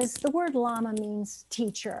lama is the word lama means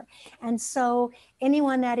teacher. And so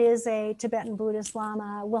anyone that is a Tibetan Buddhist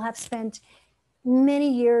lama will have spent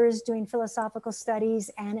many years doing philosophical studies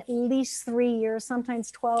and at least 3 years, sometimes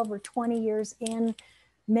 12 or 20 years in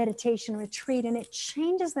meditation retreat. And it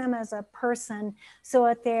changes them as a person so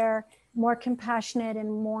that they're more compassionate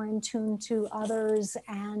and more in tune to others.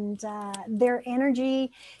 And their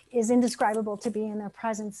energy is indescribable to be in their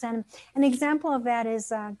presence. And an example of that is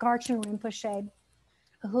Garchen Rinpoche,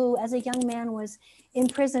 who as a young man was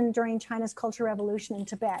imprisoned during China's Cultural Revolution in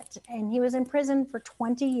Tibet. And he was in prison for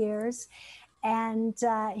 20 years. And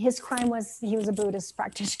his crime was he was a Buddhist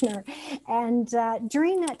practitioner. And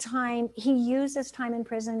during that time, he used his time in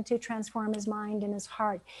prison to transform his mind and his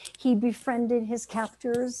heart. He befriended his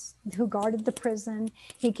captors who guarded the prison.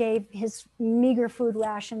 He gave his meager food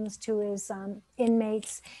rations to his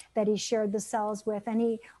inmates that he shared the cells with. And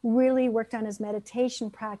he really worked on his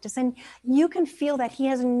meditation practice. And you can feel that he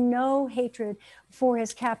has no hatred for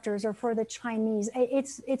his captors or for the Chinese.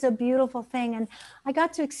 It's a beautiful thing. And I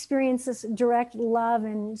got to experience this direct love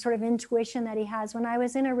and sort of intuition that he has. When I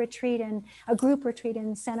was in a group retreat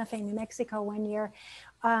in Santa Fe, New Mexico one year,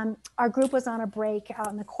 our group was on a break out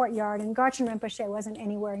in the courtyard, and Garchen Rinpoche wasn't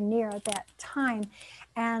anywhere near at that time.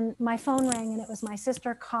 And my phone rang, and it was my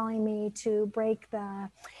sister calling me to break the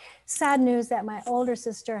sad news that my older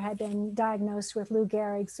sister had been diagnosed with Lou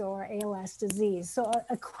Gehrig's or ALS disease. So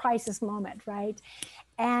a crisis moment, right?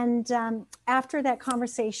 And after that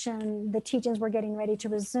conversation, the teachings were getting ready to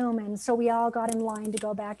resume. And so we all got in line to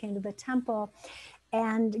go back into the temple.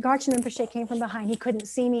 And Garchen Rinpoche came from behind. He couldn't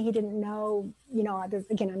see me. He didn't know,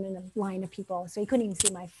 again, I'm in a line of people, so he couldn't even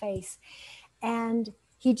see my face. And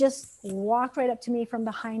he just walked right up to me from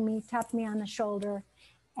behind me, tapped me on the shoulder,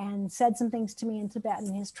 and said some things to me in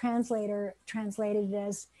Tibetan. His translator translated it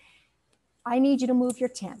as, I need you to move your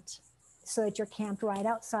tent so that you're camped right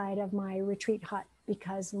outside of my retreat hut,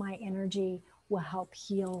 because my energy will help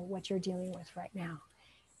heal what you're dealing with right now.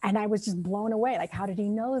 And I was just blown away. Like, how did he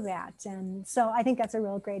know that? And so I think that's a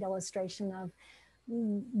real great illustration of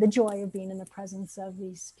the joy of being in the presence of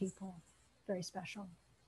these people. Very special.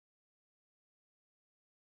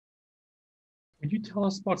 Could you tell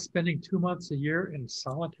us about spending 2 months a year in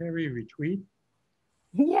solitary retreat?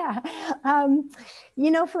 Yeah.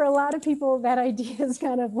 You know, for a lot of people, that idea is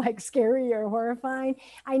kind of like scary or horrifying.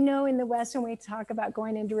 I know in the West, when we talk about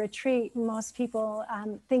going into retreat, most people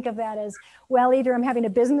think of that as, well, either I'm having a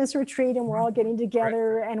business retreat and we're all getting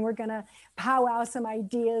together and we're going to powwow some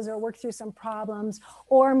ideas or work through some problems,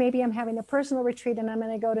 or maybe I'm having a personal retreat and I'm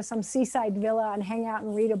going to go to some seaside villa and hang out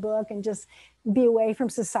and read a book and just be away from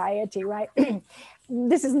society, right?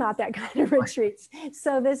 This is not that kind of retreat.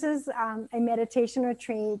 So this is a meditation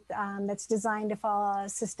retreat that's designed to follow a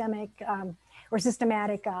systematic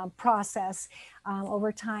process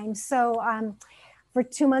over time. So for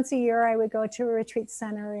 2 months a year, I would go to a retreat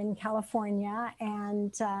center in California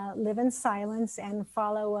and live in silence and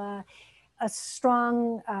follow a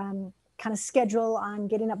strong kind of schedule on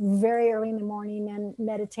getting up very early in the morning and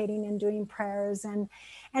meditating and doing prayers. And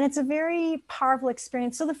it's a very powerful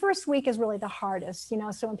experience. So the first week is really the hardest, you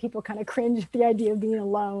know, so when people kind of cringe at the idea of being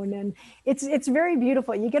alone, and it's very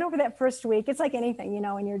beautiful. You get over that first week. It's like anything, you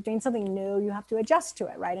know, when you're doing something new, you have to adjust to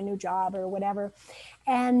it, right? A new job or whatever.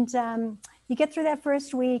 And you get through that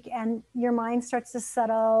first week and your mind starts to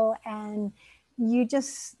settle, and you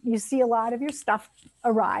see a lot of your stuff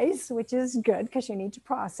arise, which is good because you need to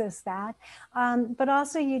process that. But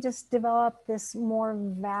also you just develop this more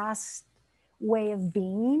vast way of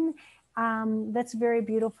being that's very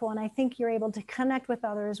beautiful. And I think you're able to connect with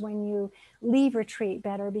others when you leave retreat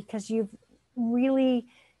better, because you've really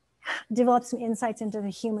developed some insights into the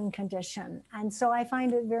human condition. And so I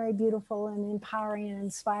find it very beautiful and empowering and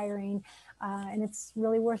inspiring. And it's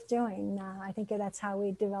really worth doing. I think that's how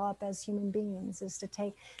we develop as human beings, is to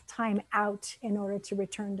take time out in order to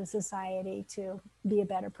return to society, to be a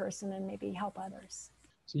better person and maybe help others.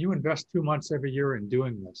 So you invest 2 months every year in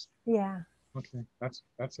doing this? Yeah. Okay,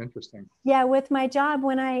 that's interesting. Yeah, with my job,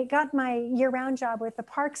 when I got my year-round job with the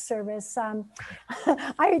Park Service,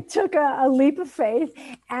 I took a leap of faith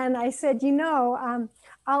and I said, you know,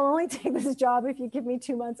 I'll only take this job if you give me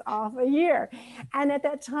 2 months off a year. And at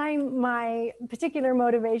that time, my particular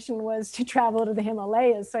motivation was to travel to the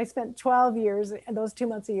Himalayas. So I spent 12 years, those 2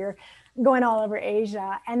 months a year, going all over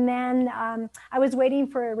Asia. And then I was waiting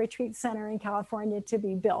for a retreat center in California to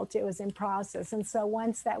be built. It was in process. And so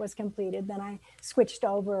once that was completed, then I switched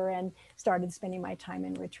over and started spending my time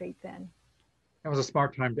in retreat then. That was a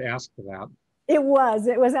smart time to ask for that. It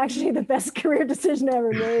was actually the best career decision I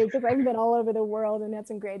ever made, because I've been all over the world and had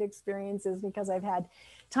some great experiences because I've had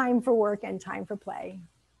time for work and time for play.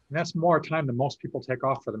 And that's more time than most people take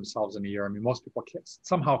off for themselves in a year. I mean, most people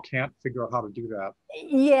somehow can't figure out how to do that.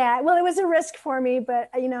 Yeah, well, it was a risk for me, but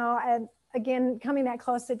you know, again, coming that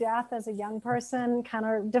close to death as a young person kind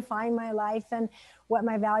of defined my life and what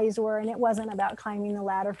my values were. And it wasn't about climbing the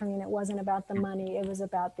ladder for me, and it wasn't about the money. It was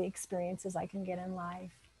about the experiences I can get in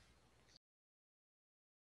life.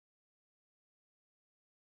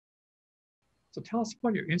 So tell us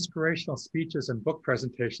about your inspirational speeches and book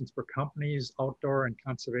presentations for companies, outdoor and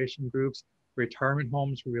conservation groups, retirement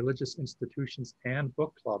homes, religious institutions, and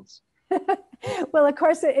book clubs. Well, of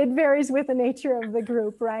course, it varies with the nature of the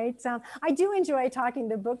group, right? I do enjoy talking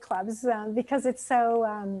to book clubs because it's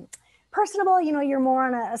so personable. You know, you're more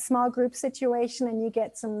on a small group situation and you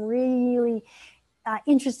get some really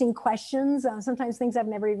interesting questions, sometimes things I've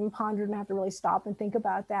never even pondered, and I have to really stop and think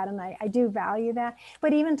about that. And I do value that.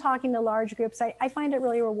 But even talking to large groups, I find it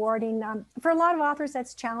really rewarding. For a lot of authors,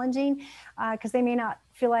 that's challenging because they may not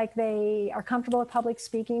feel like they are comfortable with public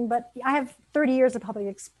speaking. But I have 30 years of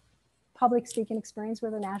public speaking experience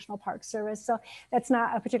with the National Park Service. So that's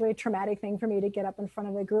not a particularly traumatic thing for me to get up in front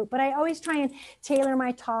of a group. But I always try and tailor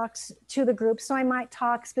my talks to the group. So I might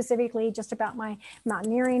talk specifically just about my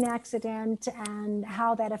mountaineering accident and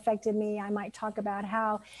how that affected me. I might talk about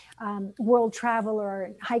how world travel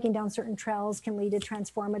or hiking down certain trails can lead to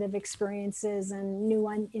transformative experiences and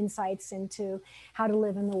new insights into how to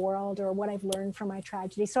live in the world, or what I've learned from my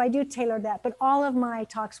tragedy. So I do tailor that, but all of my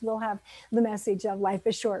talks will have the message of life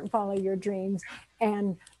is short and follow your dreams,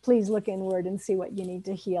 and please look inward and see what you need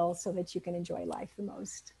to heal so that you can enjoy life the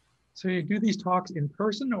most. So you do these talks in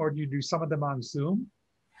person, or do you do some of them on Zoom?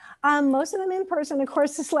 Most of them in person. Of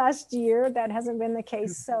course, this last year, that hasn't been the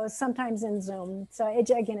case. So sometimes in Zoom. So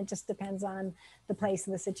again, it just depends on the place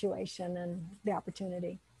and the situation and the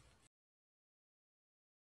opportunity.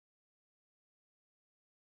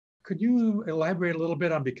 Could you elaborate a little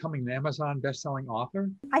bit on becoming an Amazon best-selling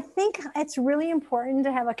author? I think it's really important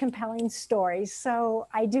to have a compelling story. So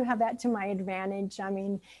I do have that to my advantage. I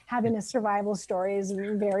mean, having a survival story is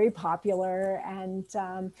very popular, and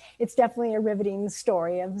it's definitely a riveting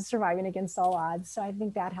story of surviving against all odds. So I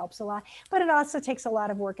think that helps a lot. But it also takes a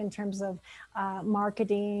lot of work in terms of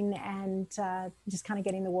marketing and just kind of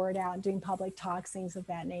getting the word out, doing public talks, things of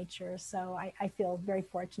that nature. So I feel very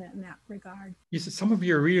fortunate in that regard. You said some of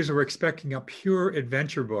your readers were expecting a pure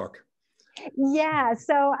adventure book. Yeah,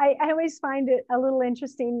 so I always find it a little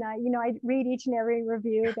interesting. You know, I read each and every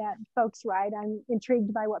review that folks write. I'm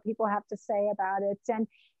intrigued by what people have to say about it. And,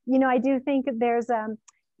 you know, I do think there's a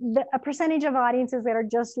percentage of audiences that are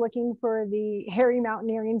just looking for the hairy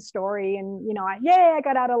mountaineering story and, you know, yay, I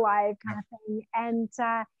got out alive kind of thing. And,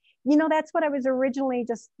 you know, that's what I was originally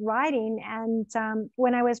just writing. And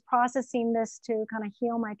when I was processing this to kind of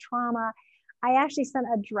heal my trauma, I actually sent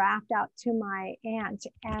a draft out to my aunt,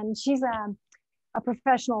 and she's a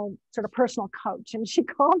professional sort of personal coach. And she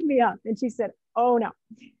called me up and she said, "Oh no,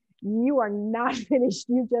 you are not finished.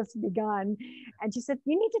 You've just begun." And she said,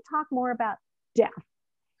 "You need to talk more about death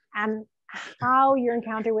and how your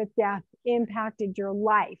encounter with death impacted your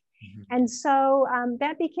life." And so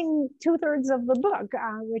that became 2/3 of the book,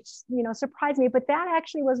 which, you know, surprised me. But that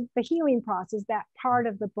actually was the healing process, that part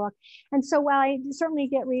of the book. And so while I certainly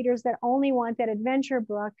get readers that only want that adventure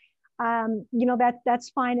book, you know,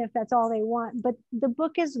 that's fine if that's all they want. But the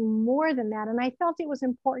book is more than that. And I felt it was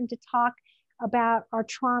important to talk about our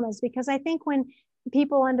traumas, because I think when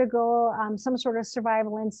people undergo some sort of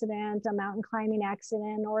survival incident, a mountain climbing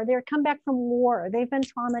accident, or they're come back from war, they've been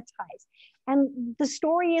traumatized. And the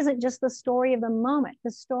story isn't just the story of the moment.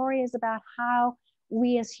 The story is about how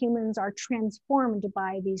we as humans are transformed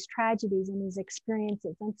by these tragedies and these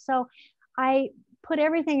experiences. And so I put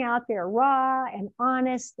everything out there raw and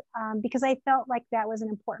honest, because I felt like that was an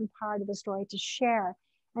important part of the story to share.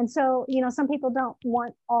 And so, you know, some people don't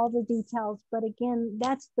want all the details, but again,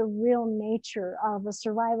 that's the real nature of a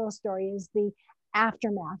survival story, is the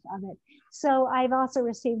aftermath of it. So I've also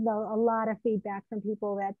received a lot of feedback from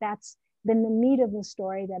people that that's been the meat of the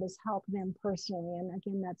story that has helped them personally. And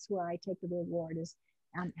again, that's where I take the reward, is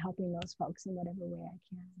helping those folks in whatever way I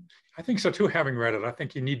can. I think so too, having read it. I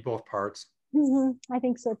think you need both parts. I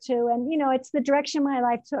think so too. And, you know, it's the direction my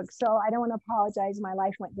life took. So I don't want to apologize. My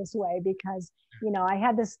life went this way because, you know, I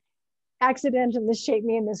had this accident and this shaped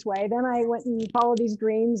me in this way. Then I went and followed these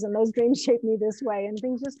dreams, and those dreams shaped me this way, and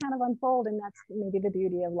things just kind of unfold. And that's maybe the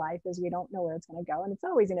beauty of life, is we don't know where it's going to go. And it's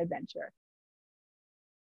always an adventure.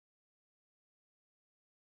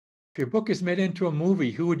 If your book is made into a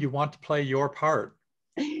movie, who would you want to play your part?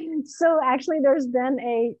 So actually, there's been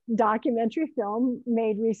a documentary film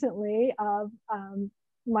made recently of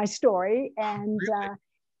my story. And really?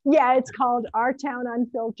 Yeah, it's called Our Town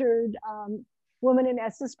Unfiltered, Woman in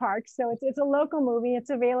Estes Park. So it's a local movie.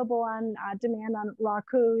 It's available on demand on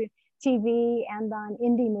Roku TV and on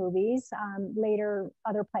indie movies, later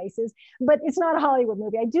other places. But it's not a Hollywood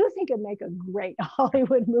movie. I do think it'd make a great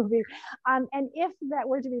Hollywood movie. And if that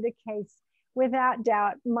were to be the case, without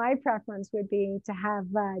doubt, my preference would be to have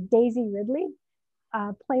Daisy Ridley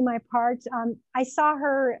play my part. I saw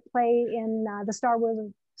her play in the Star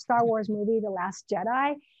Wars movie, The Last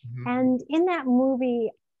Jedi. And in that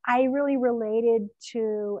movie, I really related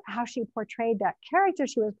to how she portrayed that character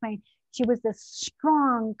she was playing. She was this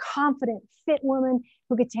strong, confident, fit woman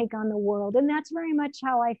who could take on the world. And that's very much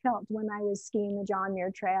how I felt when I was skiing the John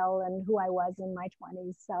Muir Trail, and who I was in my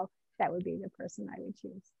 20s. So that would be the person I would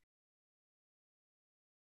choose.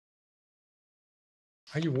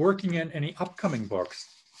 Are you working in any upcoming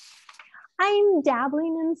books? I'm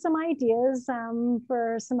dabbling in some ideas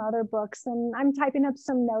for some other books, and I'm typing up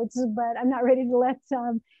some notes, but I'm not ready to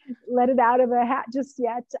let it out of the hat just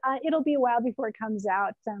yet. It'll be a while before it comes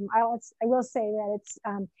out. I will say that it's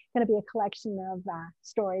going to be a collection of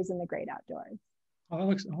stories in the great outdoors.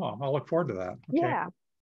 I'll look forward to that. Okay. Yeah.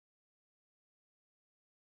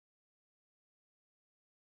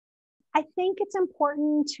 I think it's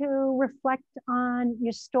important to reflect on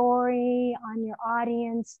your story, on your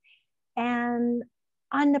audience, and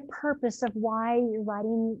on the purpose of why you're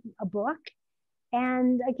writing a book.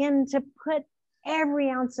 And again, to put every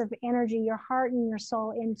ounce of energy, your heart and your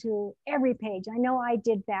soul, into every page. I know I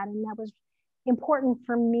did that, and that was important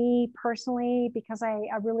for me personally, because I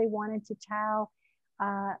really wanted to tell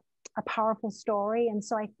a powerful story. And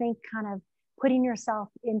so I think kind of putting yourself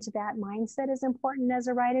into that mindset is important as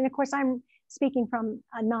a writer. And of course, I'm speaking from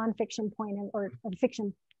a nonfiction point of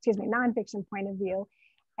view.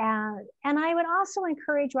 And I would also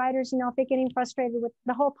encourage writers, if they're getting frustrated with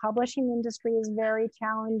the whole publishing industry is very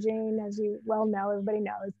challenging, as you well know, everybody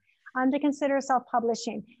knows, to consider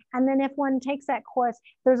self-publishing. And then if one takes that course,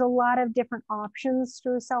 there's a lot of different options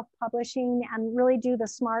through self-publishing, and really do the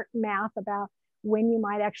smart math about when you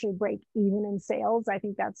might actually break even in sales. I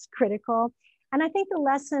think that's critical. And I think the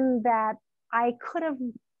lesson that I could have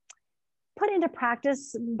put into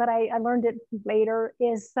practice, but I learned it later,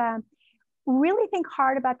 is really think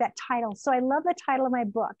hard about that title. So I love the title of my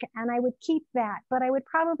book, and I would keep that, but I would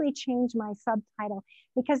probably change my subtitle,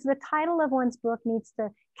 because the title of one's book needs to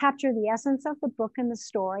capture the essence of the book and the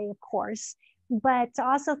story, of course, but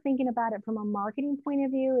also thinking about it from a marketing point of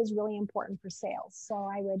view is really important for sales. So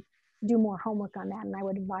I would do more homework on that, and I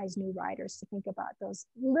would advise new writers to think about those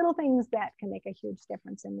little things that can make a huge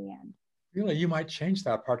difference in the end. Really, you might change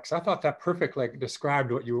that part, because I thought that perfectly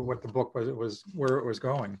described what the book was, where it was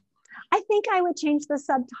going. I think I would change the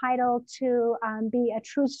subtitle to be a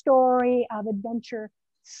true story of adventure,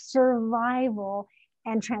 survival,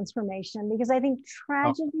 and transformation, because I think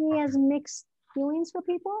tragedy has mixed feelings for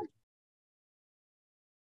people.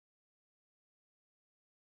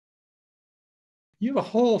 You have a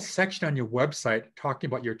whole section on your website talking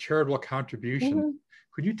about your charitable contribution. Mm-hmm.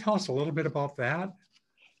 Could you tell us a little bit about that?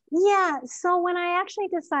 Yeah, so when I actually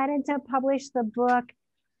decided to publish the book,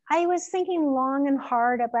 I was thinking long and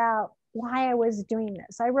hard about why I was doing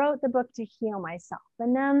this. I wrote the book to heal myself,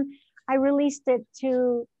 and then I released it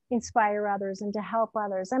to inspire others and to help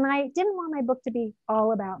others. And I didn't want my book to be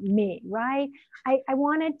all about me, right? I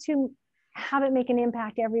wanted to have it make an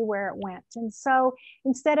impact everywhere it went. And so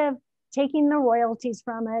instead of taking the royalties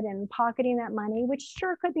from it and pocketing that money, which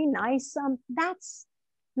sure could be nice, that's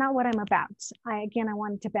not what I'm about. I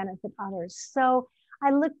wanted to benefit others. So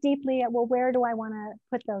I looked deeply at, well, where do I want to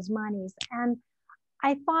put those monies? And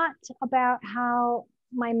I thought about how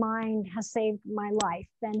my mind has saved my life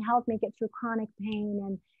and helped me get through chronic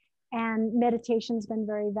pain, and meditation's been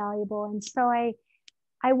very valuable. And so I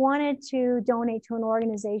wanted to donate to an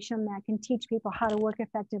organization that can teach people how to work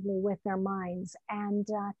effectively with their minds. And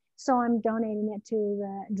so I'm donating it to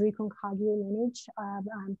the Drikung Kagyu lineage of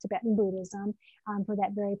Tibetan Buddhism for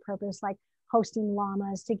that very purpose, like hosting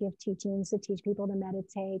lamas to give teachings, to teach people to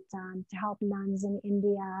meditate, to help nuns in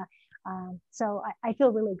India. So I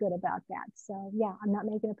feel really good about that. So yeah, I'm not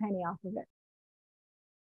making a penny off of it.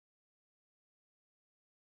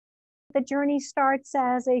 The journey starts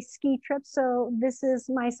as a ski trip. So this is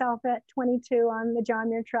myself at 22 on the John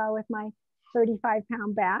Muir Trail with my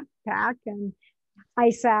 35-pound backpack and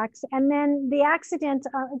ice axe. And then the accident,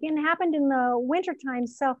 again, happened in the winter time.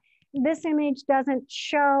 So this image doesn't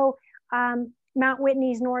show Mount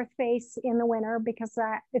Whitney's north face in the winter, because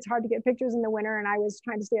it's hard to get pictures in the winter, and I was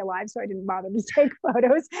trying to stay alive, so I didn't bother to take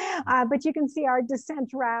photos. But you can see our descent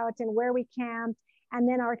route and where we camped, and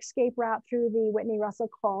then our escape route through the Whitney Russell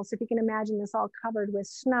Col. So if you can imagine this all covered with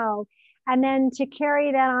snow. And then to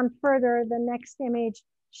carry that on further, the next image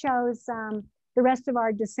shows the rest of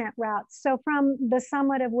our descent routes. So from the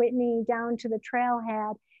summit of Whitney down to the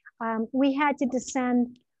trailhead, we had to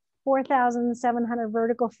descend 4,700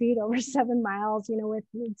 vertical feet over 7 miles, with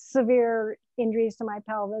severe injuries to my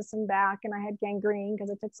pelvis and back. And I had gangrene because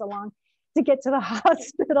it took so long to get to the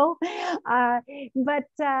hospital. But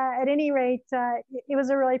at any rate, it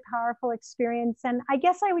was a really powerful experience. And I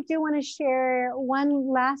guess I do want to share one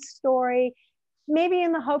last story, maybe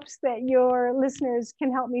in the hopes that your listeners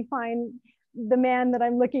can help me find the man that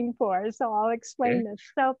I'm looking for. So I'll explain this.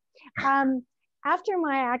 So after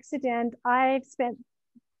my accident, I've spent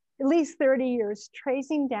at least 30 years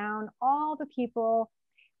tracing down all the people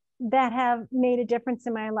that have made a difference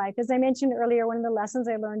in my life. As I mentioned earlier, one of the lessons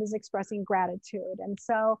I learned is expressing gratitude. And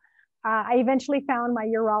so I eventually found my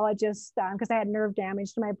urologist because I had nerve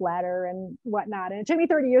damage to my bladder and whatnot. And it took me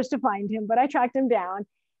 30 years to find him, but I tracked him down.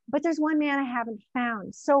 But there's one man I haven't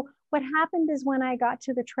found. So what happened is, when I got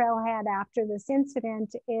to the trailhead after this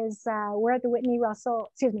incident, is we're at the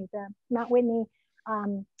the Mount Whitney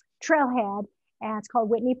trailhead, and it's called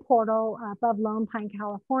Whitney Portal above Lone Pine,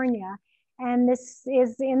 California. And this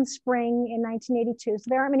is in spring in 1982. So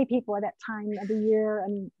there aren't many people at that time of the year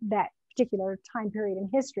and that particular time period in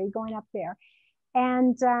history going up there.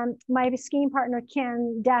 And my skiing partner,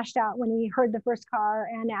 Ken, dashed out when he heard the first car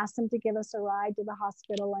and asked him to give us a ride to the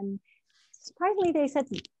hospital. And surprisingly, they said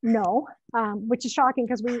no, which is shocking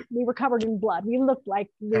because we were covered in blood. We looked like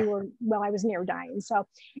I was near dying. So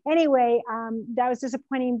anyway, that was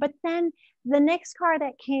disappointing. But then the next car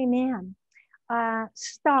that came in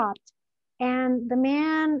stopped, and the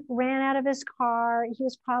man ran out of his car. He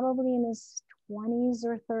was probably in his 20s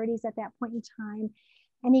or 30s at that point in time.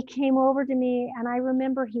 And he came over to me, and I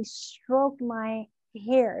remember he stroked my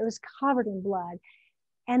hair. It was covered in blood,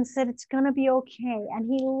 and said, "It's going to be okay." And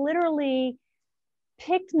he literally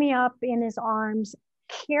picked me up in his arms,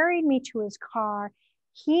 carried me to his car.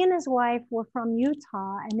 He and his wife were from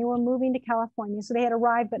Utah, and they were moving to California. So they had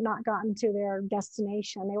arrived but not gotten to their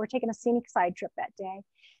destination. They were taking a scenic side trip that day.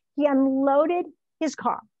 He unloaded his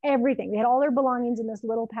car, everything. They had all their belongings in this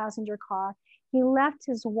little passenger car. He left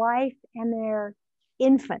his wife and their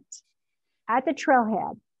infant at the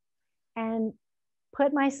trailhead and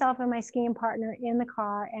put myself and my skiing partner in the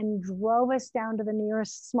car and drove us down to the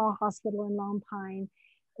nearest small hospital in Lone Pine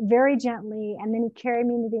very gently. And then he carried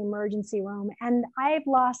me into the emergency room. And I've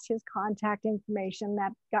lost his contact information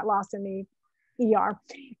that got lost in the ER.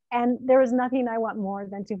 And there was nothing I want more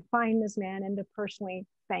than to find this man and to personally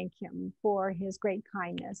thank him for his great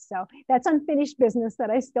kindness. So that's unfinished business that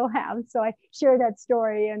I still have. So I share that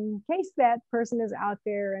story in case that person is out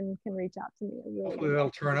there and can reach out to me. Really Hopefully they'll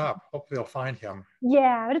turn up. Hopefully they'll find him.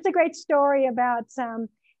 Yeah, but it's a great story about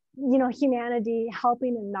humanity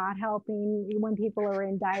helping and not helping when people are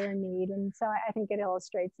in dire need. And so I think it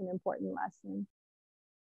illustrates an important lesson.